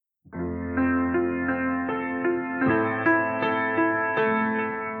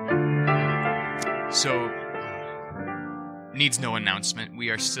Needs no announcement. We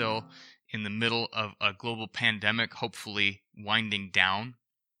are still in the middle of a global pandemic, hopefully winding down.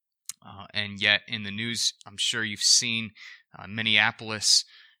 And yet in the news, I'm sure you've seen Minneapolis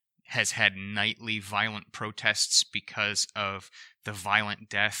has had nightly violent protests because of the violent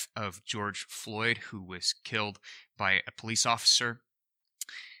death of George Floyd, who was killed by a police officer.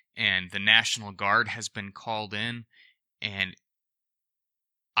 And the National Guard has been called in. And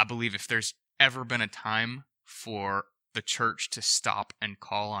I believe if there's ever been a time for the church to stop and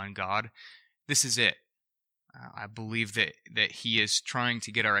call on God, this is it. I believe that he is trying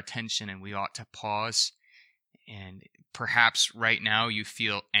to get our attention, and we ought to pause. And perhaps right now you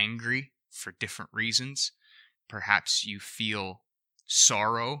feel angry for different reasons. Perhaps you feel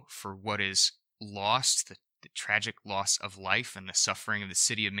sorrow for what is lost, the tragic loss of life and the suffering of the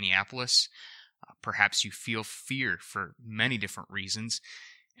city of Minneapolis. Perhaps you feel fear for many different reasons.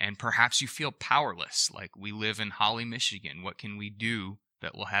 And perhaps you feel powerless, like we live in Holly, Michigan. What can we do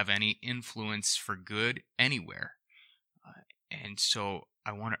that will have any influence for good anywhere? And so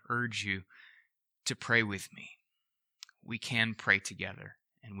I want to urge you to pray with me. We can pray together,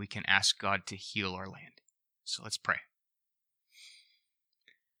 and we can ask God to heal our land. So let's pray.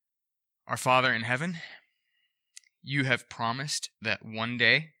 Our Father in heaven, you have promised that one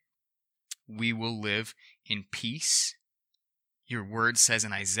day we will live in peace. Your word says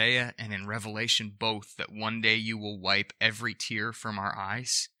in Isaiah and in Revelation both that one day you will wipe every tear from our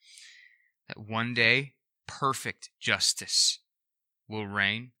eyes, that one day perfect justice will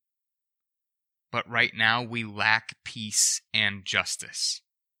reign. But right now we lack peace and justice.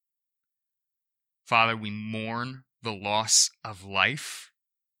 Father, we mourn the loss of life.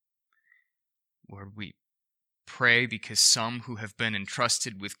 Lord, we pray because some who have been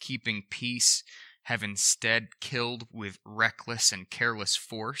entrusted with keeping peace have instead killed with reckless and careless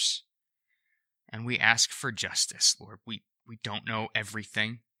force. And we ask for justice, Lord. We don't know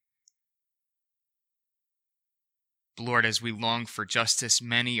everything. Lord, as we long for justice,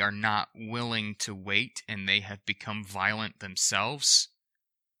 many are not willing to wait, and they have become violent themselves.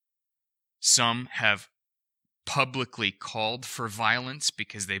 Some have publicly called for violence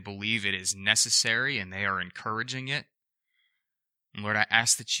because they believe it is necessary, and they are encouraging it. And Lord, I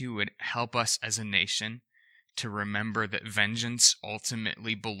ask that you would help us as a nation to remember that vengeance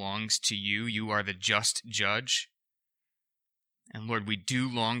ultimately belongs to you. You are the just judge. And Lord, we do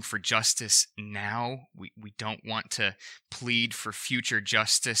long for justice now. We don't want to plead for future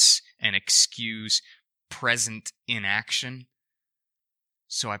justice and excuse present inaction.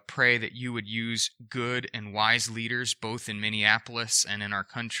 So I pray that you would use good and wise leaders, both in Minneapolis and in our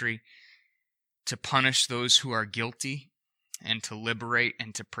country, to punish those who are guilty and to liberate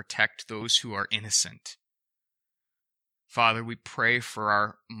and to protect those who are innocent. Father, we pray for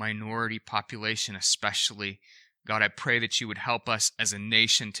our minority population especially. God, I pray that you would help us as a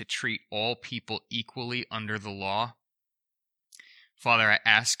nation to treat all people equally under the law. Father, I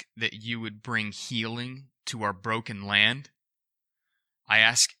ask that you would bring healing to our broken land. I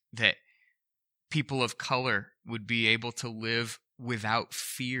ask that people of color would be able to live without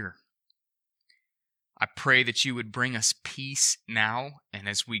fear. I pray that you would bring us peace now, and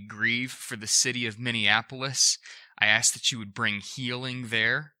as we grieve for the city of Minneapolis, I ask that you would bring healing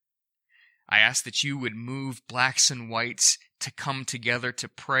there. I ask that you would move blacks and whites to come together to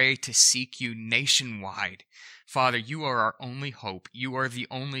pray, to seek you nationwide. Father, you are our only hope. You are the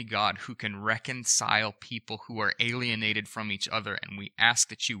only God who can reconcile people who are alienated from each other, and we ask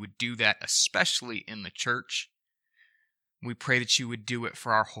that you would do that, especially in the church. We pray that you would do it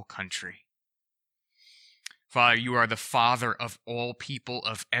for our whole country. Father, you are the Father of all people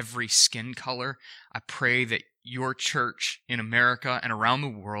of every skin color. I pray that your church in America and around the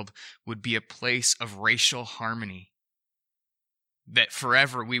world would be a place of racial harmony. That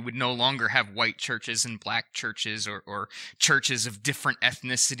forever we would no longer have white churches and black churches or churches of different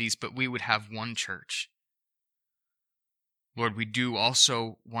ethnicities, but we would have one church. Lord, we do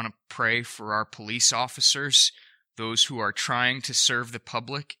also want to pray for our police officers, those who are trying to serve the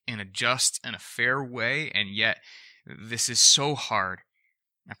public in a just and a fair way, and yet this is so hard.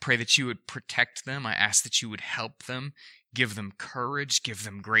 I pray that you would protect them. I ask that you would help them, give them courage, give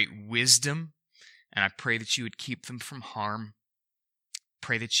them great wisdom, and I pray that you would keep them from harm.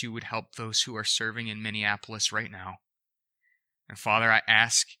 Pray that you would help those who are serving in Minneapolis right now. And Father, I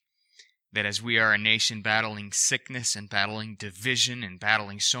ask that as we are a nation battling sickness and battling division and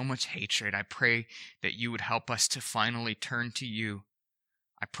battling so much hatred, I pray that you would help us to finally turn to you.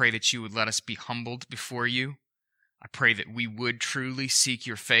 I pray that you would let us be humbled before you. I pray that we would truly seek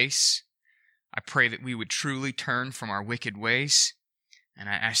your face. I pray that we would truly turn from our wicked ways. And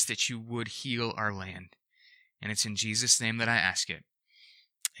I ask that you would heal our land. And it's in Jesus' name that I ask it.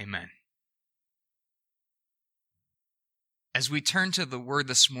 Amen. As we turn to the word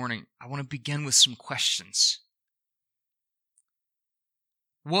this morning, I want to begin with some questions.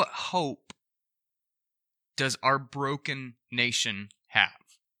 What hope does our broken nation have?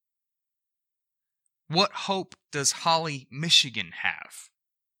 What hope does Holly, Michigan have?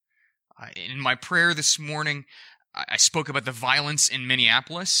 In my prayer this morning, I spoke about the violence in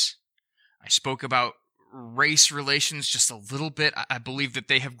Minneapolis. I spoke about race relations just a little bit. I believe that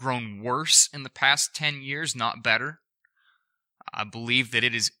they have grown worse in the past 10 years, not better. I believe that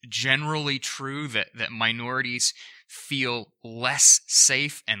it is generally true that minorities feel less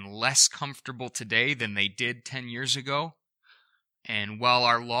safe and less comfortable today than they did 10 years ago. And while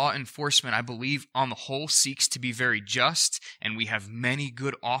our law enforcement, I believe, on the whole, seeks to be very just, and we have many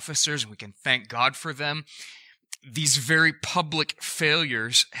good officers, and we can thank God for them, these very public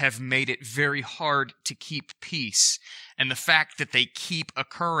failures have made it very hard to keep peace. And the fact that they keep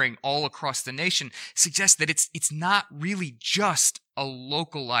occurring all across the nation suggests that it's not really just a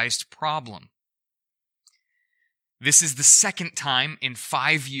localized problem. This is the second time in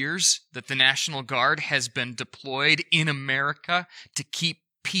 5 years that the National Guard has been deployed in America to keep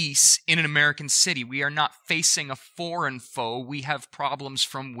peace in an American city. We are not facing a foreign foe. We have problems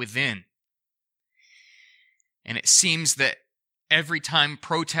from within. And it seems that every time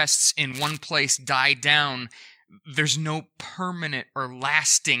protests in one place die down, there's no permanent or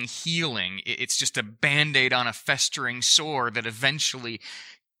lasting healing. It's just a Band-Aid on a festering sore that eventually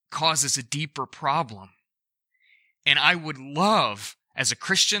causes a deeper problem. And I would love, as a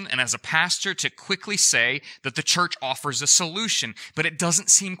Christian and as a pastor, to quickly say that the church offers a solution, but it doesn't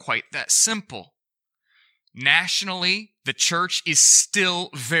seem quite that simple. Nationally, the church is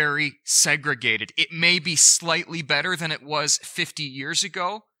still very segregated. It may be slightly better than it was 50 years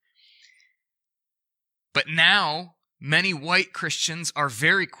ago, but now many white Christians are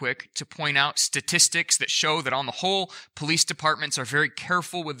very quick to point out statistics that show that on the whole, police departments are very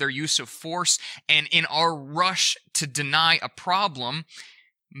careful with their use of force, and in our rush to deny a problem,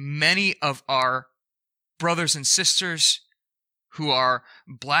 many of our brothers and sisters who are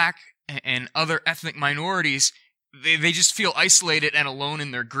black and other ethnic minorities, they just feel isolated and alone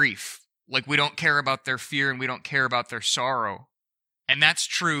in their grief. Like we don't care about their fear and we don't care about their sorrow. And that's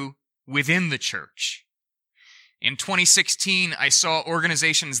true within the church. In 2016, I saw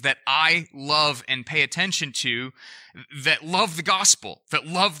organizations that I love and pay attention to that love the gospel, that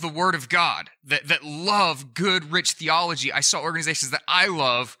love the word of God, that love good, rich theology. I saw organizations that I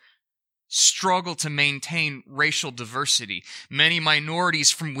love struggle to maintain racial diversity. Many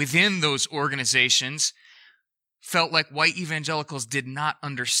minorities from within those organizations felt like white evangelicals did not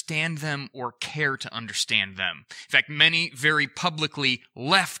understand them or care to understand them. In fact, many very publicly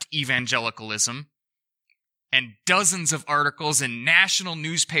left evangelicalism, and dozens of articles in national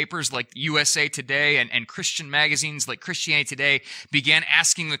newspapers like USA Today and Christian magazines like Christianity Today began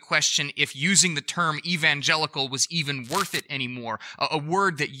asking the question if using the term evangelical was even worth it anymore. A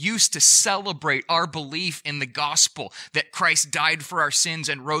word that used to celebrate our belief in the gospel, that Christ died for our sins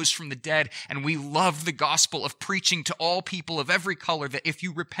and rose from the dead, and we love the gospel of preaching to all people of every color that if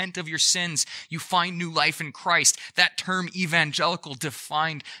you repent of your sins, you find new life in Christ. That term evangelical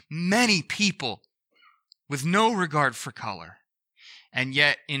defined many people with no regard for color. And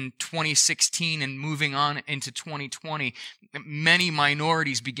yet in 2016 and moving on into 2020, many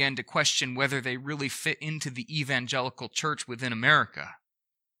minorities began to question whether they really fit into the evangelical church within America.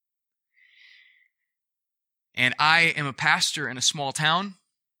 And I am a pastor in a small town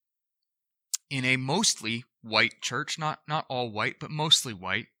in a mostly white church, not all white, but mostly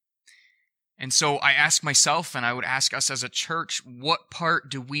white. And so I ask myself, and I would ask us as a church, what part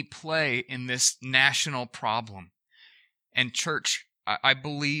do we play in this national problem? And church, I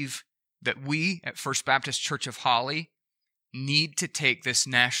believe that we at First Baptist Church of Holly need to take this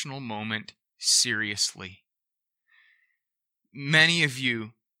national moment seriously. Many of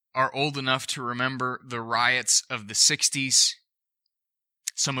you are old enough to remember the riots of the 60s.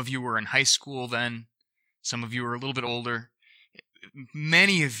 Some of you were in high school then. Some of you were a little bit older.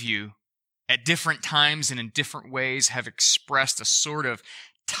 Many of you at different times and in different ways have expressed a sort of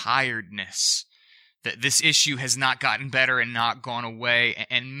tiredness that this issue has not gotten better and not gone away,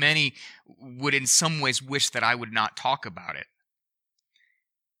 and many would in some ways wish that I would not talk about it.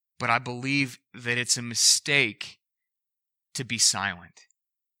 But I believe that it's a mistake to be silent.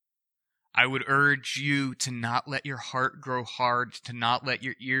 I would urge you to not let your heart grow hard, to not let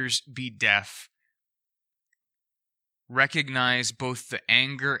your ears be deaf. Recognize both the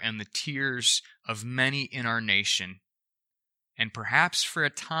anger and the tears of many in our nation, and perhaps for a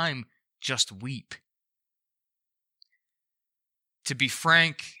time just weep. To be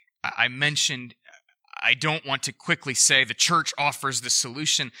frank, I mentioned I don't want to quickly say the church offers the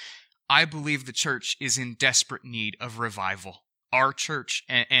solution. I believe the church is in desperate need of revival. Our church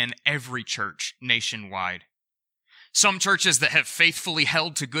and every church nationwide. Some churches that have faithfully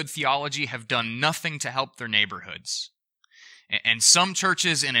held to good theology have done nothing to help their neighborhoods. And some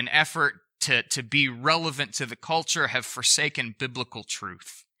churches, in an effort to be relevant to the culture, have forsaken biblical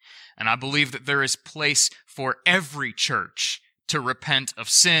truth. And I believe that there is place for every church to repent of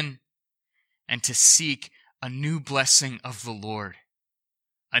sin and to seek a new blessing of the Lord,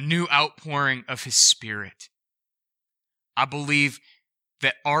 a new outpouring of His Spirit. I believe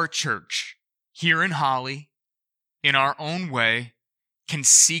that our church here in Holly, in our own way, can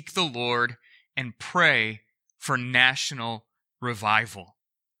seek the Lord and pray for national revival.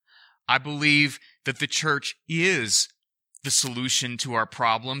 I believe that the church is the solution to our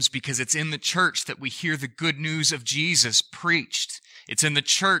problems because it's in the church that we hear the good news of Jesus preached. It's in the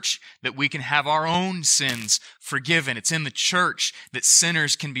church that we can have our own sins forgiven. It's in the church that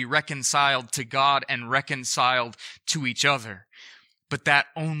sinners can be reconciled to God and reconciled to each other. But that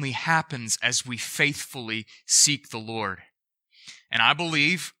only happens as we faithfully seek the Lord. And I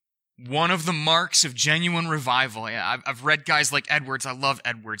believe one of the marks of genuine revival, I've read guys like Edwards, I love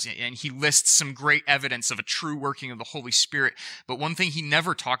Edwards, and he lists some great evidence of a true working of the Holy Spirit. But one thing he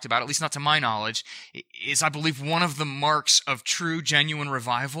never talked about, at least not to my knowledge, is I believe one of the marks of true, genuine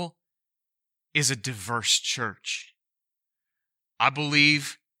revival is a diverse church. I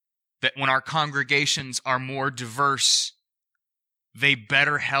believe that when our congregations are more diverse, they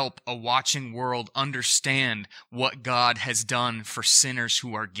better help a watching world understand what God has done for sinners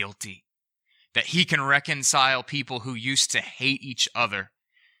who are guilty. That He can reconcile people who used to hate each other.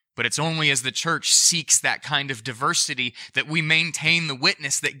 But it's only as the church seeks that kind of diversity that we maintain the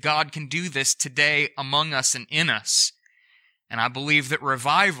witness that God can do this today among us and in us. And I believe that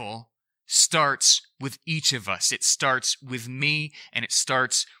revival starts with each of us. It starts with me and it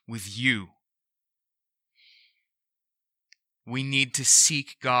starts with you. We need to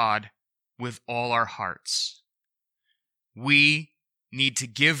seek God with all our hearts. We need to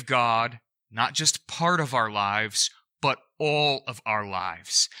give God not just part of our lives, but all of our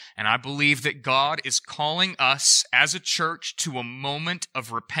lives. And I believe that God is calling us as a church to a moment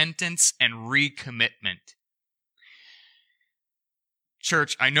of repentance and recommitment.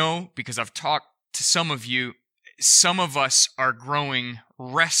 Church, I know because I've talked to some of you, some of us are growing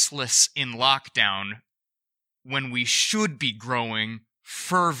restless in lockdown when we should be growing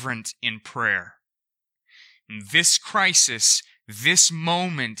fervent in prayer. This crisis, this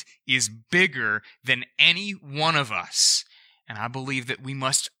moment is bigger than any one of us. And I believe that we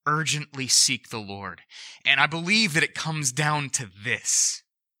must urgently seek the Lord. And I believe that it comes down to this.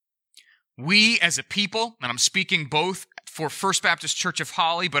 We as a people, and I'm speaking both for First Baptist Church of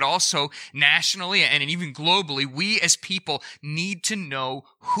Holly, but also nationally and even globally, we as people need to know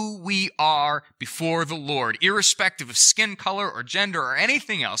who we are before the Lord. Irrespective of skin color or gender or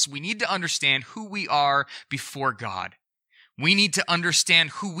anything else, we need to understand who we are before God. We need to understand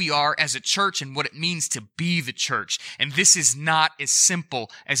who we are as a church and what it means to be the church. And this is not as simple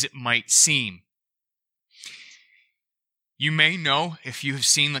as it might seem. You may know, if you have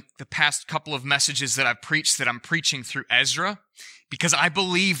seen the past couple of messages that I've preached, that I'm preaching through Ezra, because I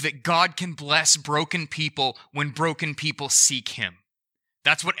believe that God can bless broken people when broken people seek Him.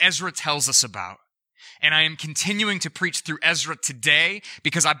 That's what Ezra tells us about. And I am continuing to preach through Ezra today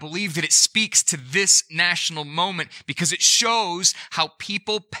because I believe that it speaks to this national moment because it shows how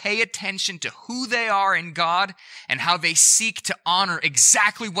people pay attention to who they are in God and how they seek to honor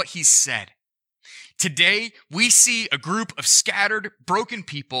exactly what He said. Today, we see a group of scattered, broken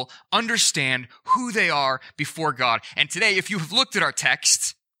people understand who they are before God. And today, if you have looked at our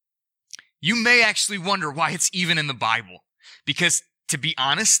text, you may actually wonder why it's even in the Bible. Because, to be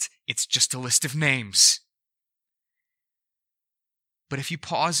honest, it's just a list of names. But if you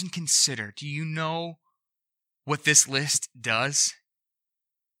pause and consider, do you know what this list does?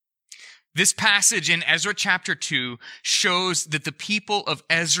 This passage in Ezra chapter 2 shows that the people of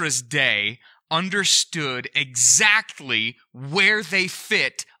Ezra's day understood exactly where they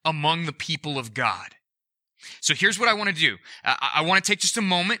fit among the people of God. So here's what I want to do. I want to take just a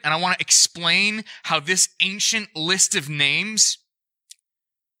moment and I want to explain how this ancient list of names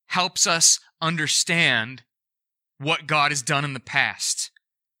helps us understand what God has done in the past.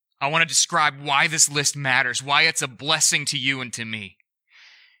 I want to describe why this list matters, why it's a blessing to you and to me.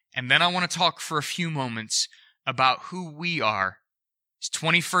 And then I want to talk for a few moments about who we are It's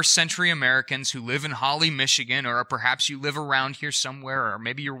 21st century Americans who live in Holly, Michigan, or perhaps you live around here somewhere, or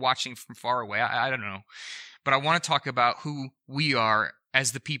maybe you're watching from far away. I don't know. But I want to talk about who we are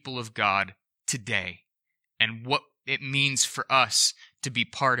as the people of God today and what it means for us to be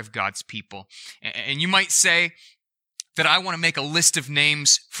part of God's people. And you might say that I want to make a list of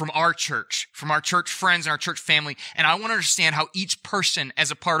names from our church friends and our church family, and I want to understand how each person as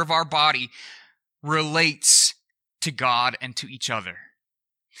a part of our body relates to God and to each other.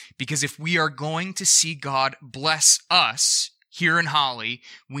 Because if we are going to see God bless us here in Holly,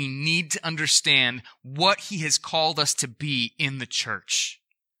 we need to understand what he has called us to be in the church.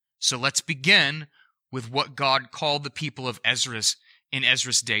 So let's begin with what God called the people of Ezra's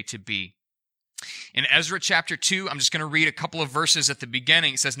day to be. In Ezra chapter 2, I'm just going to read a couple of verses at the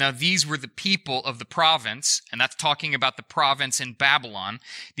beginning. It says, "Now these were the people of the province," and that's talking about the province in Babylon.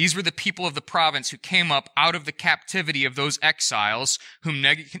 "These were the people of the province who came up out of the captivity of those exiles whom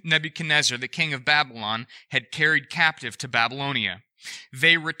Nebuchadnezzar, the king of Babylon, had carried captive to Babylonia.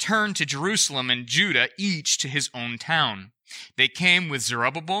 They returned to Jerusalem and Judah, each to his own town. They came with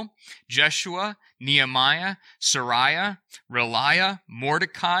Zerubbabel, Jeshua, Nehemiah, Sariah, Reliah,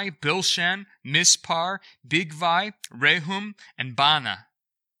 Mordecai, Bilshan, Mispar, Bigvai, Rehum, and Bana."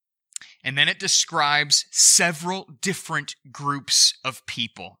 And then it describes several different groups of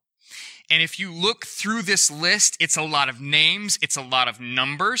people. And if you look through this list, it's a lot of names, it's a lot of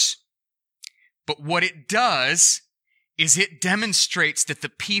numbers. But what it does is it demonstrates that the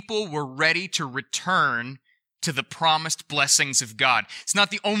people were ready to return to the promised blessings of God. It's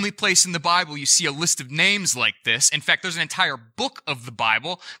not the only place in the Bible you see a list of names like this. In fact, there's an entire book of the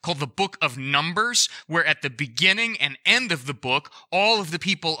Bible called the Book of Numbers, where at the beginning and end of the book, all of the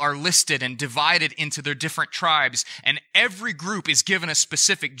people are listed and divided into their different tribes, and every group is given a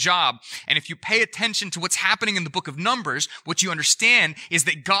specific job. And if you pay attention to what's happening in the Book of Numbers, what you understand is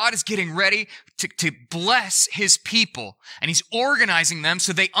that God is getting ready to bless his people, and he's organizing them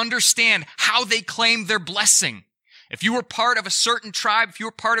so they understand how they claim their blessing. If you were part of a certain tribe, if you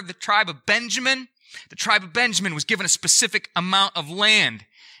were part of the tribe of Benjamin, the tribe of Benjamin was given a specific amount of land.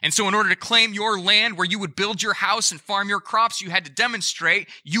 And so in order to claim your land where you would build your house and farm your crops, you had to demonstrate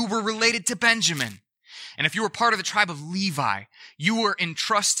you were related to Benjamin. And if you were part of the tribe of Levi, you were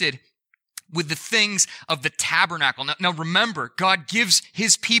entrusted with the things of the tabernacle. Now remember, God gives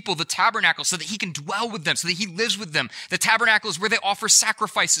his people the tabernacle so that he can dwell with them, so that he lives with them. The tabernacle is where they offer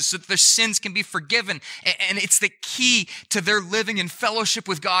sacrifices so that their sins can be forgiven. And it's the key to their living in fellowship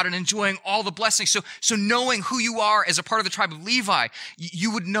with God and enjoying all the blessings. So knowing who you are as a part of the tribe of Levi,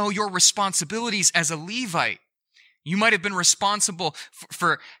 you would know your responsibilities as a Levite. You might have been responsible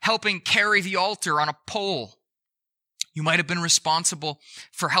for helping carry the altar on a pole. You might have been responsible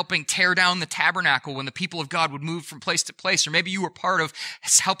for helping tear down the tabernacle when the people of God would move from place to place. Or maybe you were part of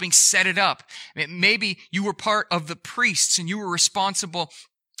helping set it up. Maybe you were part of the priests and you were responsible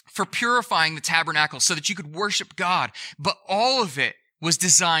for purifying the tabernacle so that you could worship God. But all of it was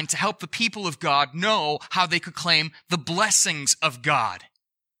designed to help the people of God know how they could claim the blessings of God.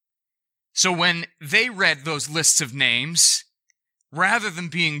 So when they read those lists of names, rather than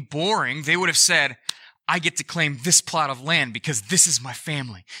being boring, they would have said, I get to claim this plot of land because this is my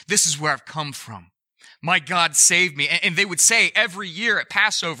family. This is where I've come from. My God saved me. And they would say every year at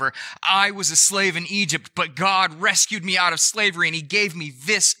Passover, I was a slave in Egypt, but God rescued me out of slavery and he gave me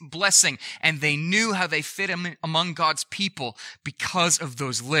this blessing. And they knew how they fit among God's people because of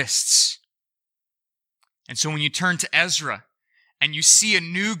those lists. And so when you turn to Ezra and you see a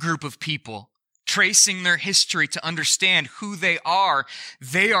new group of people tracing their history to understand who they are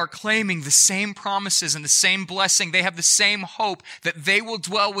claiming the same promises and the same blessing. They have the same hope that they will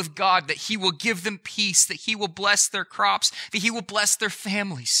dwell with God, that he will give them peace, that he will bless their crops, that he will bless their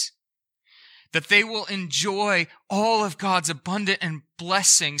families, that they will enjoy all of God's abundant and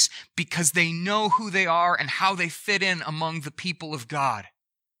blessings because they know who they are and how they fit in among the people of God.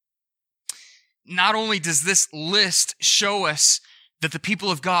 Not only does this list show us that the people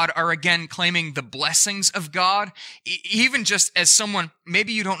of God are again claiming the blessings of God, even just as someone,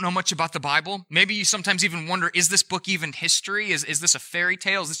 maybe you don't know much about the Bible, maybe you sometimes even wonder, is this book even history? Is this a fairy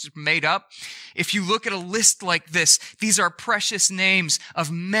tale? Is this just made up? If you look at a list like this, these are precious names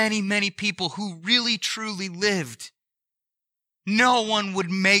of many, many people who really truly lived. No one would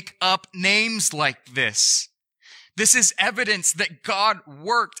make up names like this. This is evidence that God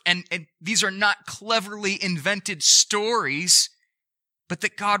worked, and these are not cleverly invented stories, but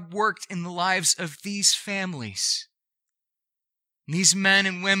that God worked in the lives of these families. And these men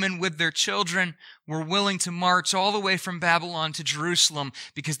and women with their children were willing to march all the way from Babylon to Jerusalem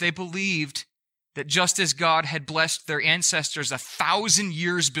because they believed that just as God had blessed their ancestors 1,000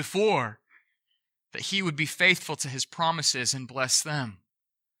 years before, that he would be faithful to his promises and bless them.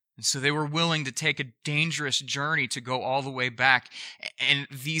 And so they were willing to take a dangerous journey to go all the way back. And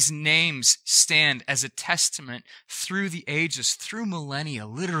these names stand as a testament through the ages, through millennia,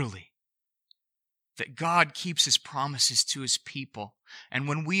 literally, that God keeps his promises to his people. And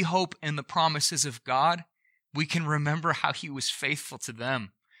when we hope in the promises of God, we can remember how he was faithful to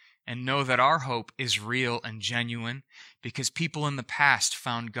them and know that our hope is real and genuine because people in the past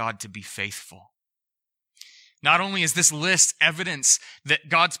found God to be faithful. Not only is this list evidence that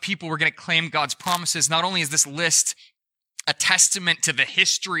God's people were going to claim God's promises, not only is this list a testament to the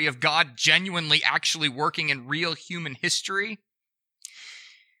history of God genuinely actually working in real human history,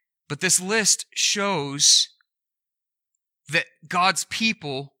 but this list shows that God's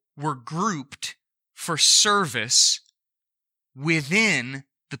people were grouped for service within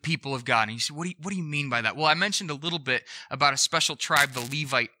the people of God. And you say, what do you mean by that? Well, I mentioned a little bit about a special tribe, the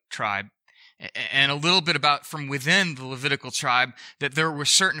Levite tribe, and a little bit about from within the Levitical tribe that there were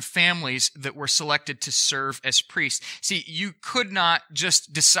certain families that were selected to serve as priests. See, you could not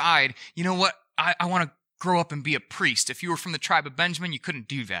just decide, you know what, I want to grow up and be a priest. If you were from the tribe of Benjamin, you couldn't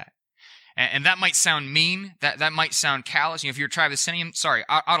do that. And that might sound mean, that might sound callous. If you're a tribe of Simeon, sorry,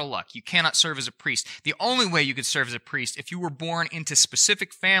 out of luck. You cannot serve as a priest. The only way you could serve as a priest if you were born into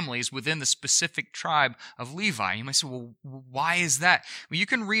specific families within the specific tribe of Levi. You might say, well, why is that? Well, you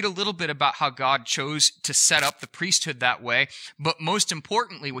can read a little bit about how God chose to set up the priesthood that way. But most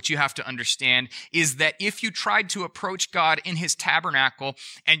importantly, what you have to understand is that if you tried to approach God in his tabernacle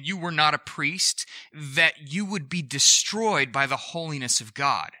and you were not a priest, that you would be destroyed by the holiness of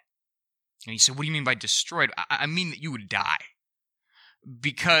God. And you say, what do you mean by destroyed? I mean that you would die.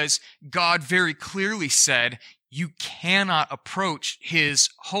 Because God very clearly said, you cannot approach his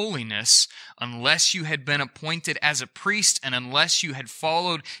holiness unless you had been appointed as a priest and unless you had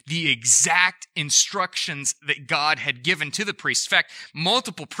followed the exact instructions that God had given to the priest. In fact,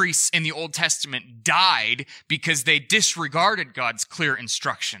 multiple priests in the Old Testament died because they disregarded God's clear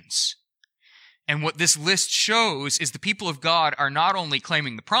instructions. And what this list shows is the people of God are not only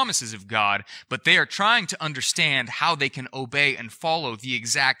claiming the promises of God, but they are trying to understand how they can obey and follow the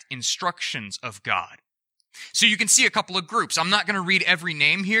exact instructions of God. So you can see a couple of groups. I'm not going to read every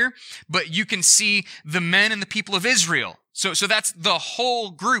name here, but you can see the men and the people of Israel. So that's the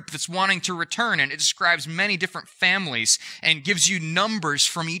whole group that's wanting to return, and it describes many different families and gives you numbers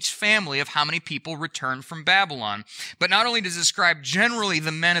from each family of how many people return from Babylon. But not only does it describe generally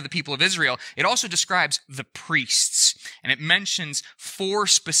the men of the people of Israel, it also describes the priests, and it mentions 4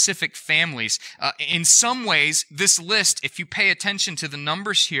 specific families. In some ways, this list, if you pay attention to the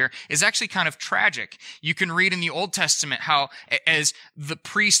numbers here, is actually kind of tragic. You can read in the Old Testament how as the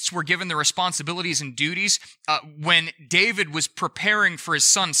priests were given the responsibilities and duties, when David was preparing for his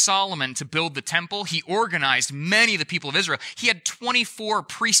son Solomon to build the temple, he organized many of the people of Israel. He had 24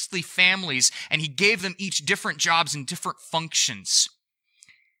 priestly families, and he gave them each different jobs and different functions.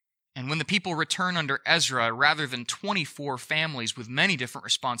 And when the people return under Ezra, rather than 24 families with many different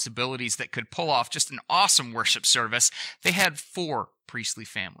responsibilities that could pull off just an awesome worship service, they had 4 priestly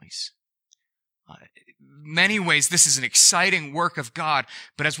families. Many ways, this is an exciting work of God,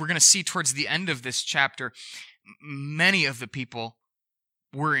 but as we're going to see towards the end of this chapter, many of the people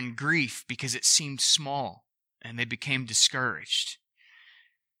were in grief because it seemed small, and they became discouraged.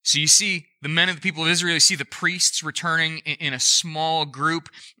 So you see the men of the people of Israel, you see the priests returning in a small group,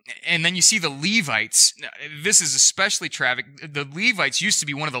 and then you see the Levites. This is especially tragic. The Levites used to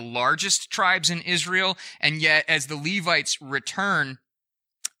be one of the largest tribes in Israel, and yet as the Levites return,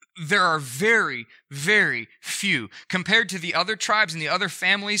 there are very, very few. Compared to the other tribes and the other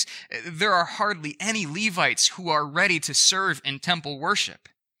families, there are hardly any Levites who are ready to serve in temple worship.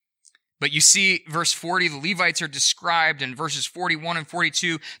 But you see, verse 40, the Levites are described. In verses 41 and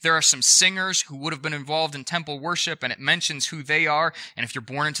 42, there are some singers who would have been involved in temple worship, and it mentions who they are. And if you're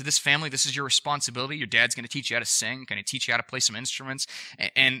born into this family, this is your responsibility. Your dad's going to teach you how to sing, going to teach you how to play some instruments.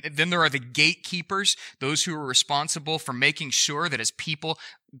 And then there are the gatekeepers, those who are responsible for making sure that as people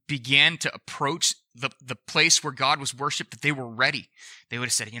began to approach the place where God was worshipped, that they were ready. They would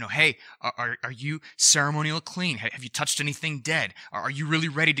have said, hey, are you ceremonial clean? Have you touched anything dead? Are you really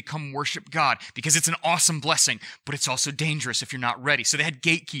ready to come worship God? Because it's an awesome blessing, but it's also dangerous if you're not ready. So they had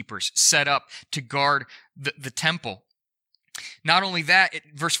gatekeepers set up to guard the temple. Not only that,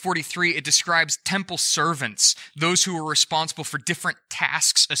 verse 43, it describes temple servants, those who were responsible for different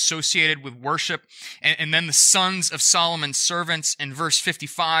tasks associated with worship, and then the sons of Solomon's servants in verse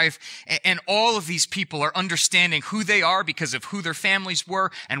 55. And all of these people are understanding who they are because of who their families were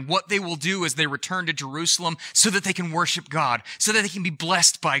and what they will do as they return to Jerusalem so that they can worship God, so that they can be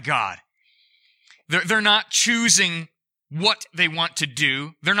blessed by God. They're not choosing what they want to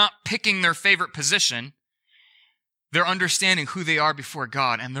do. They're not picking their favorite position. They're understanding who they are before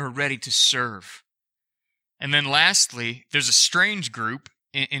God, and they're ready to serve. And then lastly, there's a strange group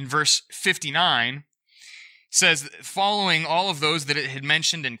in verse 59. Says, following all of those that it had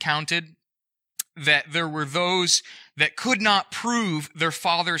mentioned and counted, that there were those that could not prove their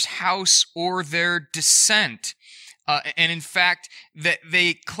father's house or their descent. And in fact, that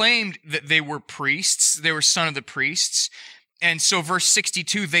they claimed that they were priests, they were son of the priests. And so verse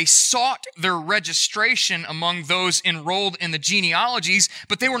 62, they sought their registration among those enrolled in the genealogies,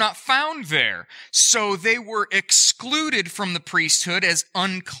 but they were not found there. So they were excluded from the priesthood as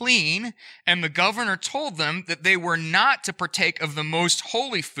unclean, and the governor told them that they were not to partake of the most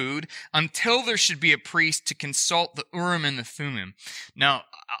holy food until there should be a priest to consult the Urim and the Thummim. Now,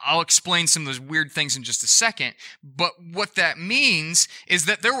 I'll explain some of those weird things in just a second, but what that means is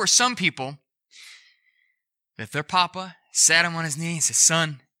that there were some people that their papa sat him on his knee and said,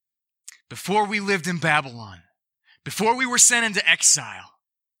 son, before we lived in Babylon, before we were sent into exile,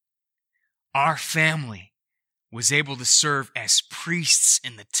 our family was able to serve as priests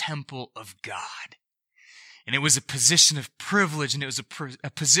in the temple of God. And it was a position of privilege, and it was a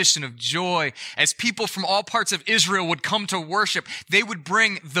position of joy. As people from all parts of Israel would come to worship, they would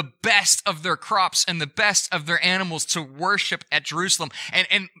bring the best of their crops and the best of their animals to worship at Jerusalem.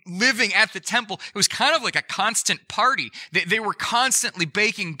 And living at the temple, it was kind of like a constant party. They were constantly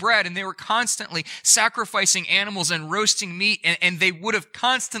baking bread, and they were constantly sacrificing animals and roasting meat, and they would have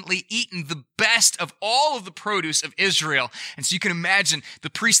constantly eaten the best of all of the produce of Israel. And so you can imagine the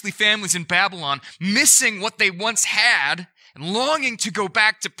priestly families in Babylon missing what they once had and longing to go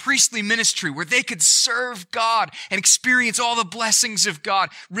back to priestly ministry where they could serve God and experience all the blessings of God.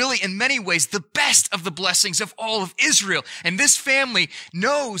 Really, in many ways, the best of the blessings of all of Israel. And this family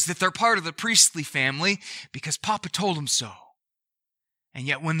knows that they're part of the priestly family because Papa told them so. And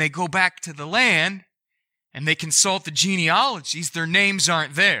yet when they go back to the land and they consult the genealogies, their names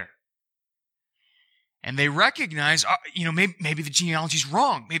aren't there. And they recognize, maybe the genealogy's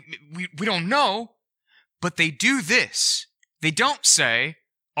wrong. Maybe we don't know. But they do this. They don't say,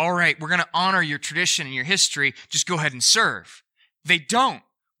 all right, we're going to honor your tradition and your history. Just go ahead and serve. They don't.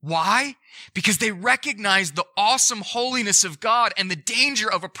 Why? Because they recognize the awesome holiness of God and the danger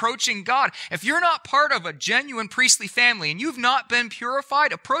of approaching God. If you're not part of a genuine priestly family and you've not been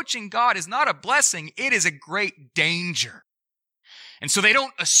purified, approaching God is not a blessing. It is a great danger. And so they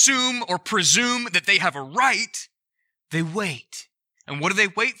don't assume or presume that they have a right. They wait. And what do they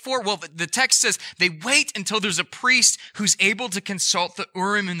wait for? Well, the text says they wait until there's a priest who's able to consult the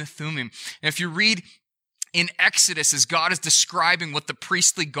Urim and the Thummim. And if you read in Exodus, as God is describing what the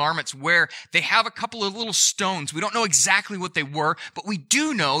priestly garments wear, they have a couple of little stones. We don't know exactly what they were, but we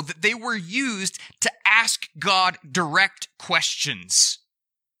do know that they were used to ask God direct questions.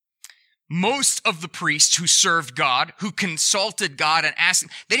 Most of the priests who served God, who consulted God and asked him,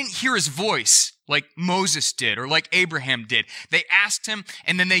 they didn't hear his voice like Moses did or like Abraham did. They asked him,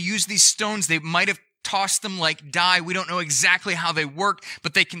 and then they used these stones. They might have tossed them like dye. We don't know exactly how they worked,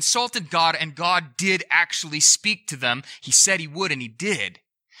 but they consulted God, and God did actually speak to them. He said he would, and he did.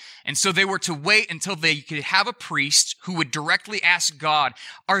 And so they were to wait until they could have a priest who would directly ask God,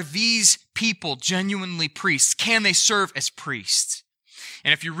 are these people genuinely priests? Can they serve as priests?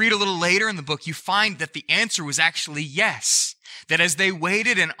 And if you read a little later in the book, you find that the answer was actually yes. That as they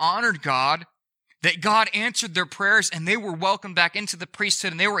waited and honored God, that God answered their prayers and they were welcomed back into the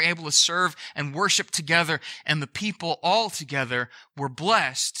priesthood and they were able to serve and worship together. And the people all together were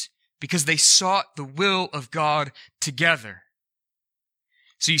blessed because they sought the will of God together.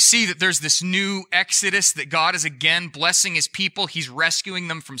 So you see that there's this new exodus, that God is again blessing his people. He's rescuing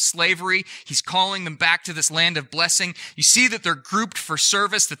them from slavery. He's calling them back to this land of blessing. You see that they're grouped for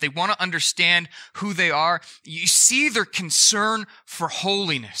service, that they want to understand who they are. You see their concern for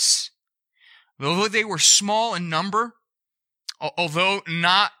holiness. Although they were small in number, although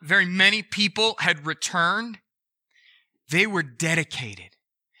not very many people had returned, they were dedicated.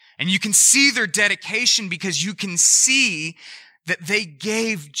 And you can see their dedication because you can see that they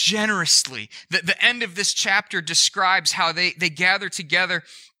gave generously. The end of this chapter describes how they gather together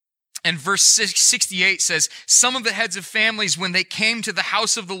And verse 68 says, some of the heads of families, when they came to the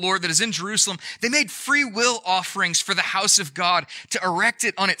house of the Lord that is in Jerusalem, they made free will offerings for the house of God to erect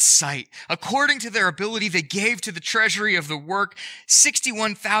it on its site. According to their ability, they gave to the treasury of the work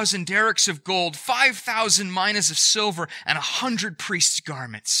 61,000 derricks of gold, 5,000 minas of silver, and 100 priests'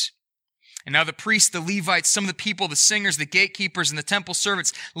 garments. And now the priests, the Levites, some of the people, the singers, the gatekeepers, and the temple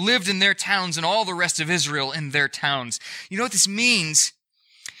servants lived in their towns, and all the rest of Israel in their towns. You know what this means?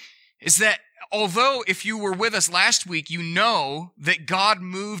 Is that although if you were with us last week, you know that God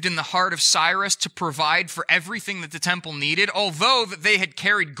moved in the heart of Cyrus to provide for everything that the temple needed, although that they had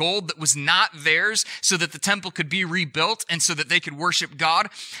carried gold that was not theirs so that the temple could be rebuilt and so that they could worship God,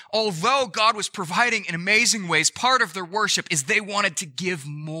 although God was providing in amazing ways, part of their worship is they wanted to give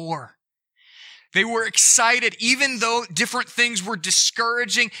more. They were excited, even though different things were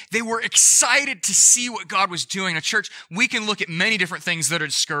discouraging, they were excited to see what God was doing. Now, church, we can look at many different things that are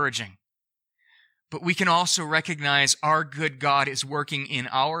discouraging, but we can also recognize our good God is working in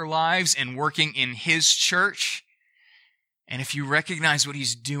our lives and working in His church. And if you recognize what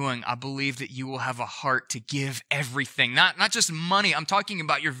He's doing, I believe that you will have a heart to give everything, not just money. I'm talking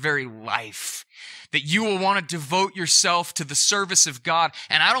about your very life. That you will want to devote yourself to the service of God.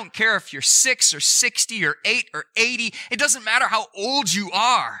 And I don't care if you're 6 or 60 or 8 or 80. It doesn't matter how old you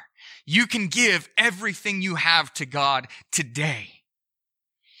are. You can give everything you have to God today.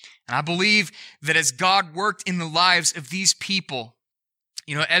 And I believe that as God worked in the lives of these people,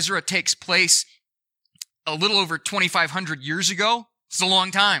 you know, Ezra takes place a little over 2,500 years ago. It's a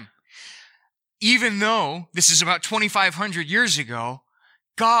long time. Even though this is about 2,500 years ago,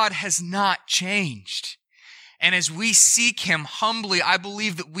 God has not changed. And as we seek Him humbly, I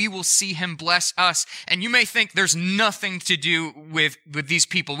believe that we will see Him bless us. And you may think there's nothing to do with these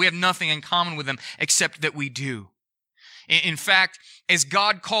people. We have nothing in common with them except that we do. In fact, as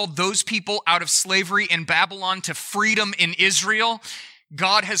God called those people out of slavery in Babylon to freedom in Israel,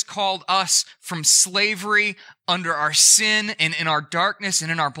 God has called us from slavery under our sin and in our darkness and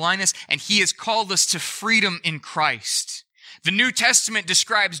in our blindness, and He has called us to freedom in Christ. The New Testament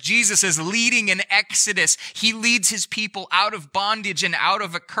describes Jesus as leading an exodus. He leads His people out of bondage and out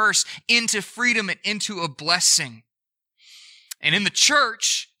of a curse into freedom and into a blessing. And in the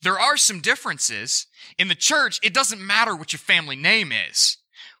church, there are some differences. In the church, it doesn't matter what your family name is.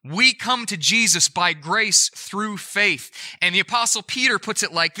 We come to Jesus by grace through faith. And the Apostle Peter puts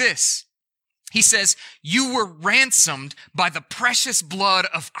it like this. He says, you were ransomed by the precious blood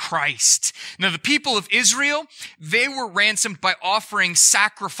of Christ. Now, the people of Israel, they were ransomed by offering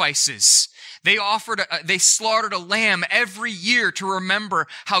sacrifices. They slaughtered a lamb every year to remember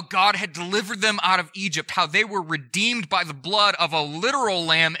how God had delivered them out of Egypt, how they were redeemed by the blood of a literal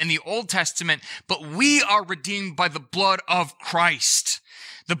lamb in the Old Testament, but we are redeemed by the blood of Christ.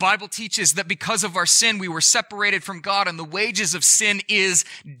 The Bible teaches that because of our sin, we were separated from God, and the wages of sin is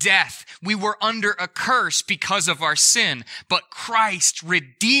death. We were under a curse because of our sin, but Christ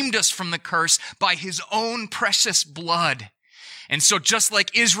redeemed us from the curse by His own precious blood. And so just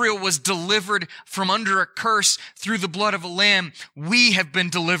like Israel was delivered from under a curse through the blood of a lamb, we have been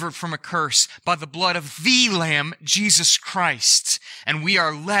delivered from a curse by the blood of the Lamb, Jesus Christ. And we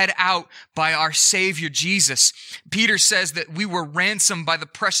are led out by our Savior, Jesus. Peter says that we were ransomed by the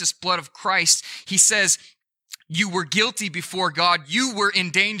precious blood of Christ. He says, you were guilty before God. You were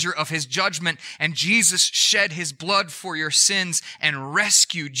in danger of His judgment, and Jesus shed His blood for your sins and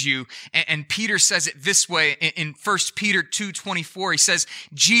rescued you. And Peter says it this way in 1 Peter 2:24. He says,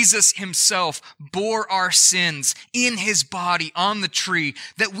 Jesus Himself bore our sins in His body on the tree,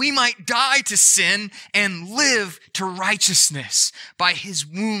 that we might die to sin and live to righteousness. By His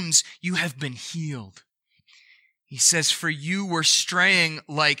wounds you have been healed. He says, for you were straying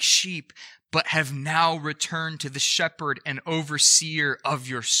like sheep, but have now returned to the shepherd and overseer of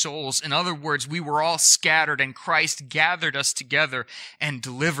your souls. In other words, we were all scattered, and Christ gathered us together and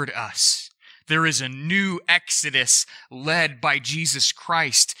delivered us. There is a new exodus led by Jesus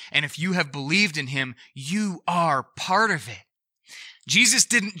Christ, and if you have believed in Him, you are part of it. Jesus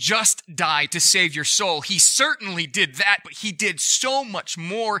didn't just die to save your soul. He certainly did that, but He did so much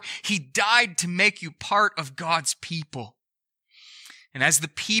more. He died to make you part of God's people. And as the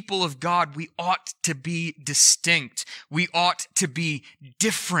people of God, we ought to be distinct. We ought to be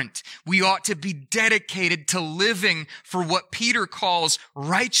different. We ought to be dedicated to living for what Peter calls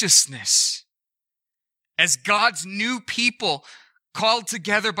righteousness. As God's new people called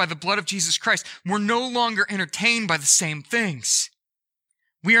together by the blood of Jesus Christ, we're no longer entertained by the same things.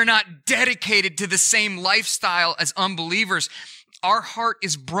 We are not dedicated to the same lifestyle as unbelievers. Our heart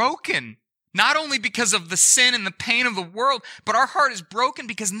is broken Not only because of the sin and the pain of the world, but our heart is broken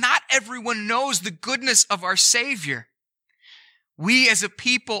because not everyone knows the goodness of our Savior. We as a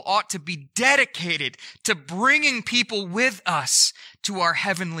people ought to be dedicated to bringing people with us to our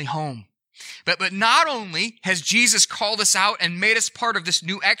heavenly home. But not only has Jesus called us out and made us part of this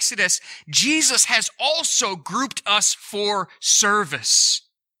new Exodus, Jesus has also grouped us for service.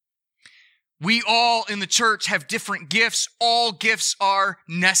 We all in the church have different gifts. All gifts are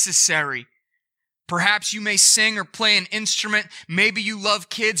necessary. Perhaps you may sing or play an instrument. Maybe you love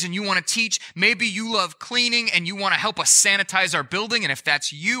kids and you want to teach. Maybe you love cleaning and you want to help us sanitize our building. And if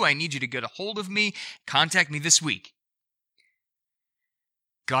that's you, I need you to get a hold of me. Contact me this week.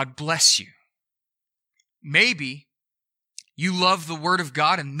 God bless you. Maybe you love the Word of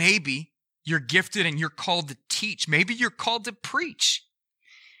God and maybe you're gifted and you're called to teach. Maybe you're called to preach.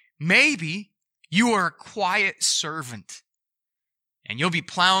 Maybe you are a quiet servant. And you'll be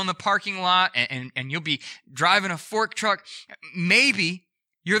plowing the parking lot and you'll be driving a fork truck. Maybe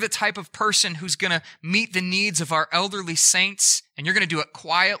you're the type of person who's going to meet the needs of our elderly saints, and you're going to do it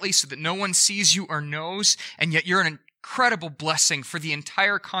quietly so that no one sees you or knows, and yet you're an incredible blessing for the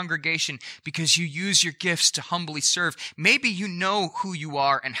entire congregation because you use your gifts to humbly serve. Maybe you know who you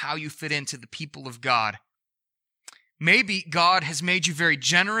are and how you fit into the people of God. Maybe God has made you very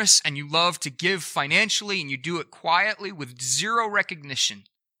generous and you love to give financially and you do it quietly with zero recognition.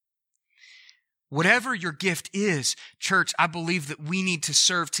 Whatever your gift is, church, I believe that we need to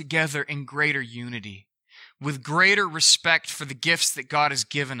serve together in greater unity, with greater respect for the gifts that God has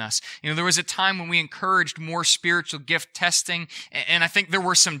given us. There was a time when we encouraged more spiritual gift testing, and I think there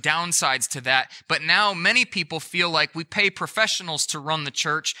were some downsides to that. But now many people feel like we pay professionals to run the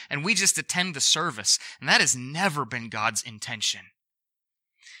church, and we just attend the service. And that has never been God's intention.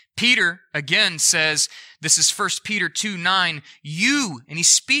 Peter, again, says, this is 1 Peter 2:9, you, and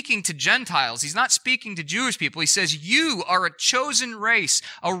he's speaking to Gentiles. He's not speaking to Jewish people. He says, you are a chosen race,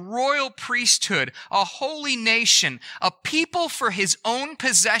 a royal priesthood, a holy nation, a people for his own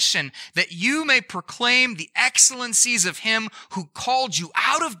possession, that you may proclaim the excellencies of him who called you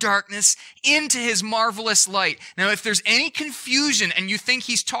out of darkness into his marvelous light. Now, if there's any confusion and you think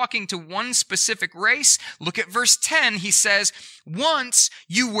he's talking to one specific race, look at verse 10. He says, once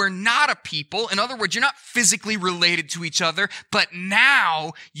you were not a people. In other words, you're not physically related to each other, but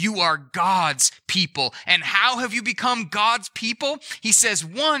now you are God's people. And how have you become God's people? He says,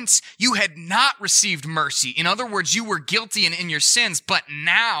 once you had not received mercy. In other words, you were guilty in your sins, but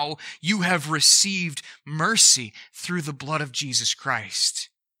now you have received mercy through the blood of Jesus Christ.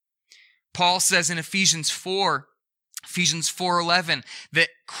 Paul says in Ephesians 4:11, that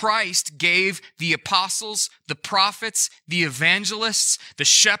Christ gave the apostles, the prophets, the evangelists, the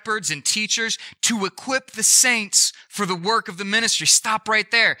shepherds and teachers to equip the saints for the work of the ministry. Stop right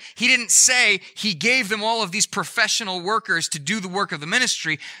there. He didn't say he gave them all of these professional workers to do the work of the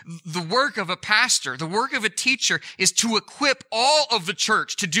ministry. The work of a pastor, the work of a teacher is to equip all of the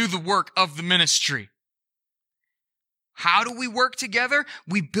church to do the work of the ministry. How do we work together?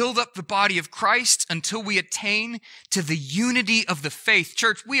 We build up the body of Christ until we attain to the unity of the faith.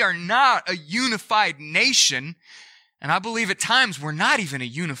 Church, we are not a unified nation, and I believe at times we're not even a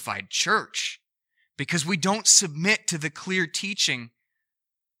unified church because we don't submit to the clear teaching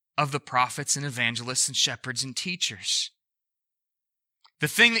of the prophets and evangelists and shepherds and teachers. The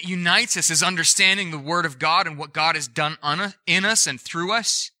thing that unites us is understanding the Word of God and what God has done in us and through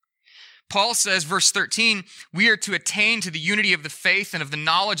us. Paul says, verse 13, we are to attain to the unity of the faith and of the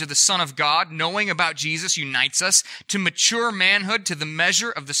knowledge of the Son of God. Knowing about Jesus unites us to mature manhood, to the measure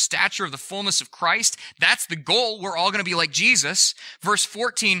of the stature of the fullness of Christ. That's the goal. We're all going to be like Jesus. Verse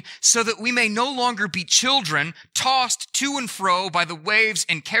 14, so that we may no longer be children, tossed to and fro by the waves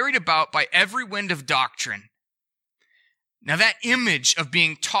and carried about by every wind of doctrine. Now that image of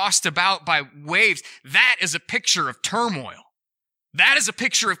being tossed about by waves, that is a picture of turmoil. That is a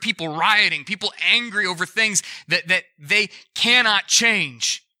picture of people rioting, people angry over things that they cannot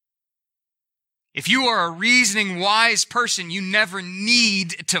change. If you are a reasoning, wise person, you never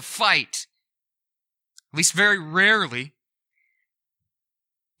need to fight. At least very rarely.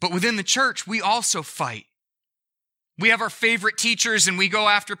 But within the church, we also fight. We have our favorite teachers and we go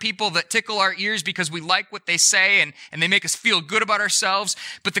after people that tickle our ears because we like what they say and they make us feel good about ourselves.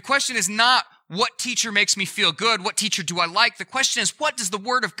 But the question is not, what teacher makes me feel good? What teacher do I like? The question is, what does the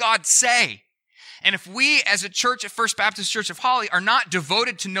Word of God say? And if we as a church at First Baptist Church of Holly are not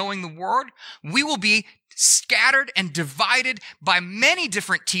devoted to knowing the Word, we will be scattered and divided by many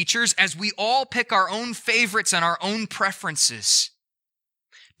different teachers as we all pick our own favorites and our own preferences.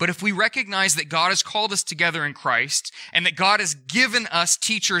 But if we recognize that God has called us together in Christ and that God has given us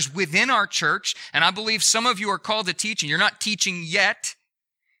teachers within our church, and I believe some of you are called to teach and you're not teaching yet,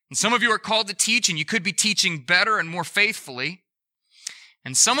 and some of you are called to teach and you could be teaching better and more faithfully,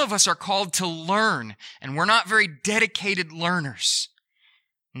 and some of us are called to learn, and we're not very dedicated learners.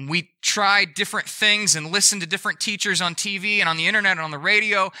 And we try different things and listen to different teachers on TV and on the internet and on the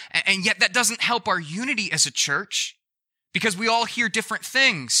radio, and yet that doesn't help our unity as a church because we all hear different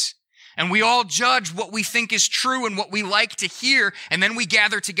things, and we all judge what we think is true and what we like to hear, and then we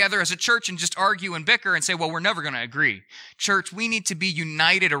gather together as a church and just argue and bicker and say, well, we're never going to agree. Church, we need to be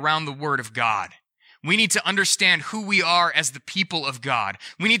united around the Word of God. We need to understand who we are as the people of God.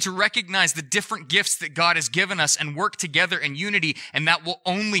 We need to recognize the different gifts that God has given us and work together in unity, and that will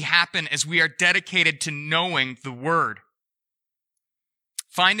only happen as we are dedicated to knowing the Word.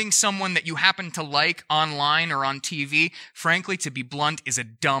 Finding someone that you happen to like online or on TV, frankly, to be blunt, is a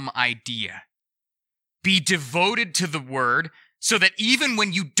dumb idea. Be devoted to the Word so that even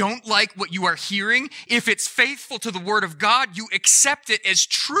when you don't like what you are hearing, if it's faithful to the Word of God, you accept it as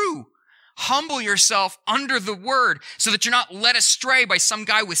true. Humble yourself under the Word so that you're not led astray by some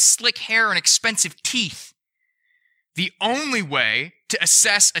guy with slick hair and expensive teeth. The only way to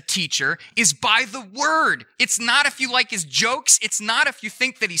assess a teacher is by the Word. It's not if you like his jokes. It's not if you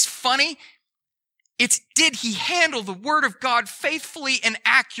think that he's funny. It's, did he handle the Word of God faithfully and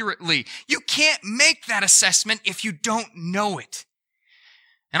accurately? You can't make that assessment if you don't know it.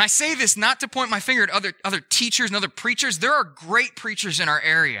 And I say this not to point my finger at other teachers and other preachers. There are great preachers in our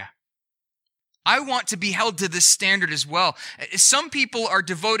area. I want to be held to this standard as well. Some people are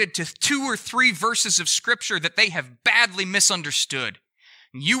devoted to 2 or 3 verses of Scripture that they have badly misunderstood.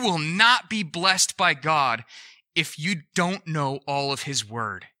 You will not be blessed by God if you don't know all of His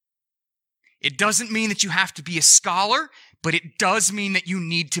Word. It doesn't mean that you have to be a scholar, but it does mean that you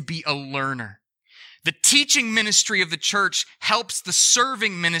need to be a learner. The teaching ministry of the church helps the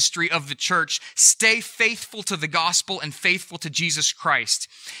serving ministry of the church stay faithful to the gospel and faithful to Jesus Christ.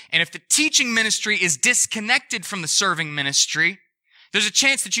 And if the teaching ministry is disconnected from the serving ministry, there's a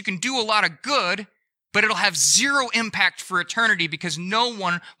chance that you can do a lot of good, but it'll have zero impact for eternity because no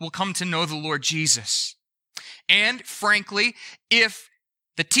one will come to know the Lord Jesus. And frankly, if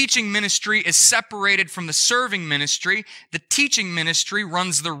the teaching ministry is separated from the serving ministry, the teaching ministry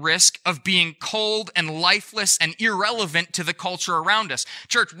runs the risk of being cold and lifeless and irrelevant to the culture around us.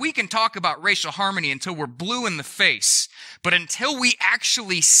 Church, we can talk about racial harmony until we're blue in the face, but until we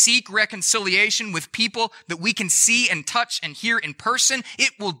actually seek reconciliation with people that we can see and touch and hear in person,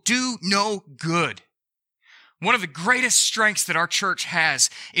 it will do no good. One of the greatest strengths that our church has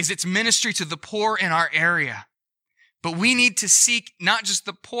is its ministry to the poor in our area. But we need to seek not just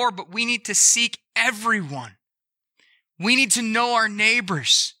the poor, but we need to seek everyone. We need to know our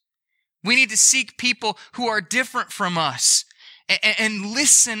neighbors. We need to seek people who are different from us and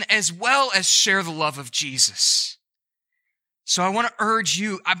listen as well as share the love of Jesus. So I want to urge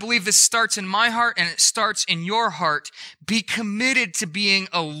you, I believe this starts in my heart and it starts in your heart. Be committed to being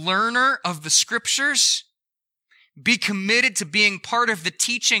a learner of the Scriptures. Be committed to being part of the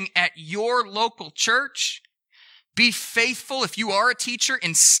teaching at your local church. Be faithful if you are a teacher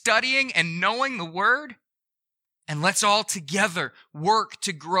in studying and knowing the Word. And let's all together work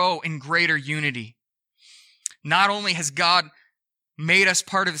to grow in greater unity. Not only has God made us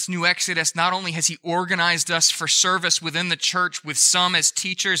part of this new Exodus, not only has He organized us for service within the church with some as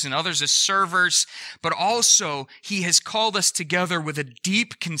teachers and others as servers, but also He has called us together with a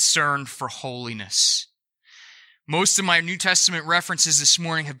deep concern for holiness. Most of my New Testament references this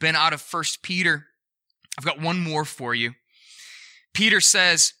morning have been out of 1 Peter. I've got one more for you. Peter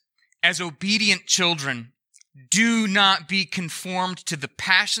says, as obedient children, do not be conformed to the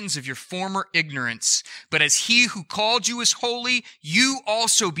passions of your former ignorance, but as He who called you is holy, you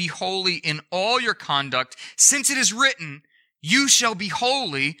also be holy in all your conduct, since it is written, you shall be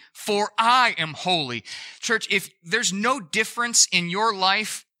holy, for I am holy. Church, if there's no difference in your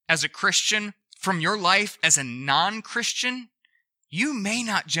life as a Christian from your life as a non-Christian, you may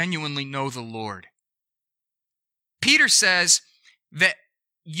not genuinely know the Lord. Peter says that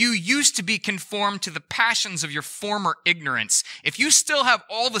you used to be conformed to the passions of your former ignorance. If you still have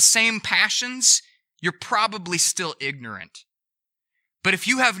all the same passions, you're probably still ignorant. But if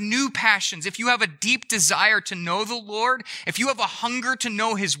you have new passions, if you have a deep desire to know the Lord, if you have a hunger to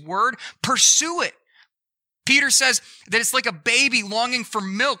know His Word, pursue it. Peter says that it's like a baby longing for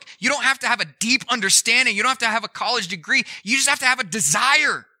milk. You don't have to have a deep understanding. You don't have to have a college degree. You just have to have a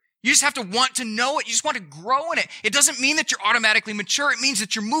desire. You just have to want to know it. You just want to grow in it. It doesn't mean that you're automatically mature. It means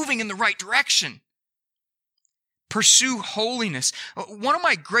that you're moving in the right direction. Pursue holiness. One of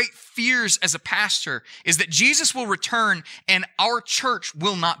my great fears as a pastor is that Jesus will return and our church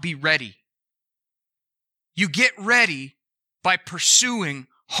will not be ready. You get ready by pursuing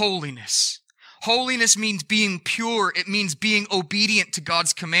holiness. Holiness means being pure. It means being obedient to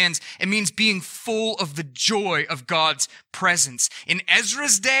God's commands. It means being full of the joy of God's presence. In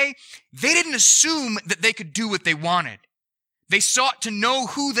Ezra's day, they didn't assume that they could do what they wanted. They sought to know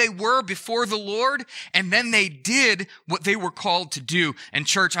who they were before the Lord, and then they did what they were called to do. And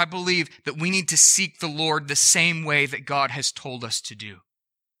church, I believe that we need to seek the Lord the same way that God has told us to do.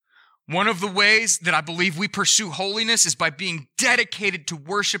 One of the ways that I believe we pursue holiness is by being dedicated to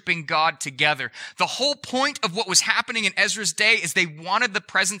worshiping God together. The whole point of what was happening in Ezra's day is they wanted the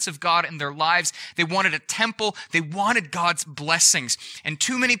presence of God in their lives. They wanted a temple. They wanted God's blessings. And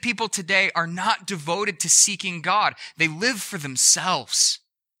too many people today are not devoted to seeking God. They live for themselves.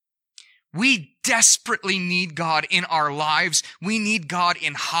 We desperately need God in our lives. We need God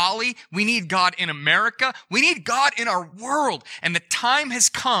in Holly. We need God in America. We need God in our world. And the time has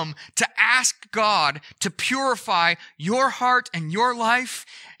come to ask God to purify your heart and your life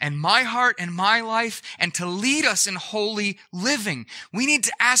and my heart and my life and to lead us in holy living. We need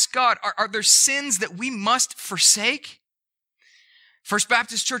to ask God, are there sins that we must forsake? First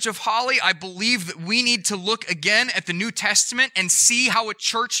Baptist Church of Holly, I believe that we need to look again at the New Testament and see how a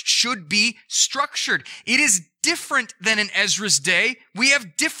church should be structured. It is different than in Ezra's day. We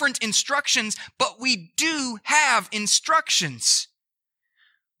have different instructions, but we do have instructions.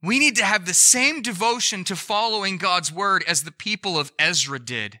 We need to have the same devotion to following God's word as the people of Ezra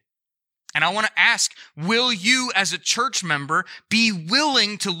did. And I want to ask, will you as a church member be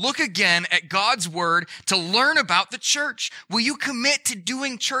willing to look again at God's word to learn about the church? Will you commit to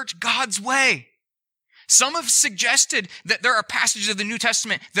doing church God's way? Some have suggested that there are passages of the New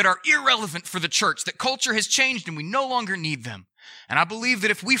Testament that are irrelevant for the church, that culture has changed and we no longer need them. And I believe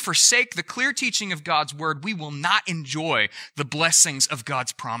that if we forsake the clear teaching of God's word, we will not enjoy the blessings of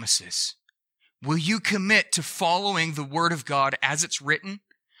God's promises. Will you commit to following the word of God as it's written?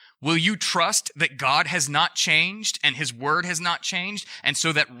 Will you trust that God has not changed and his word has not changed? And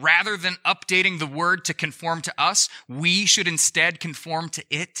so that rather than updating the word to conform to us, we should instead conform to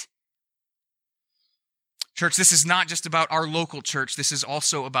it? Church, this is not just about our local church. This is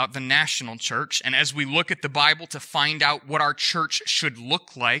also about the national church. And as we look at the Bible to find out what our church should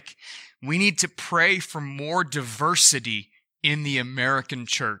look like, we need to pray for more diversity in the American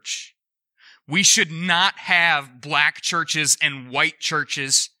church. We should not have black churches and white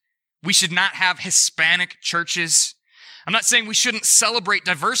churches. We should not have Hispanic churches. I'm not saying we shouldn't celebrate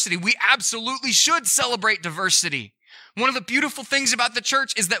diversity. We absolutely should celebrate diversity. One of the beautiful things about the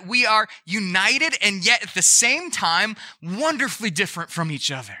church is that we are united and yet at the same time wonderfully different from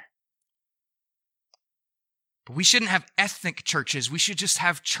each other. But we shouldn't have ethnic churches. We should just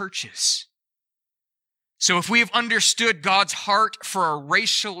have churches. So if we have understood God's heart for a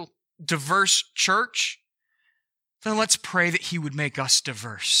racial diverse church, then let's pray that he would make us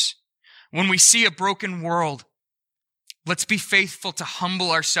diverse. When we see a broken world, let's be faithful to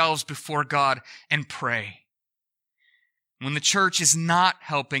humble ourselves before God and pray. When the church is not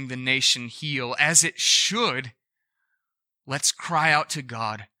helping the nation heal as it should, let's cry out to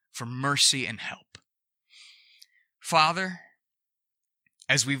God for mercy and help. Father,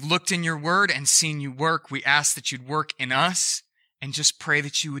 as we've looked in your word and seen you work, we ask that you'd work in us and just pray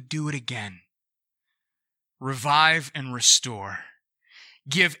that you would do it again. Revive and restore.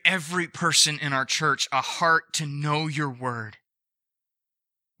 Give every person in our church a heart to know your word.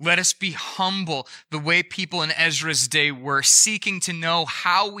 Let us be humble the way people in Ezra's day were, seeking to know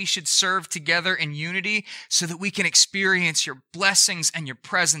how we should serve together in unity so that we can experience your blessings and your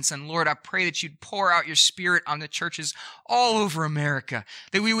presence. And Lord, I pray that you'd pour out your spirit on the churches all over America,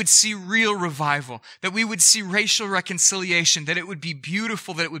 that we would see real revival, that we would see racial reconciliation, that it would be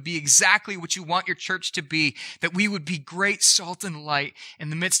beautiful, that it would be exactly what you want your church to be, that we would be great salt and light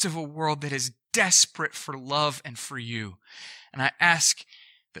in the midst of a world that is desperate for love and for you. And I ask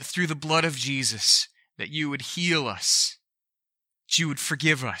that through the blood of Jesus, that you would heal us, that you would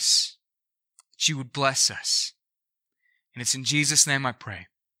forgive us, that you would bless us. And it's in Jesus' name I pray.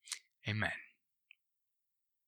 Amen.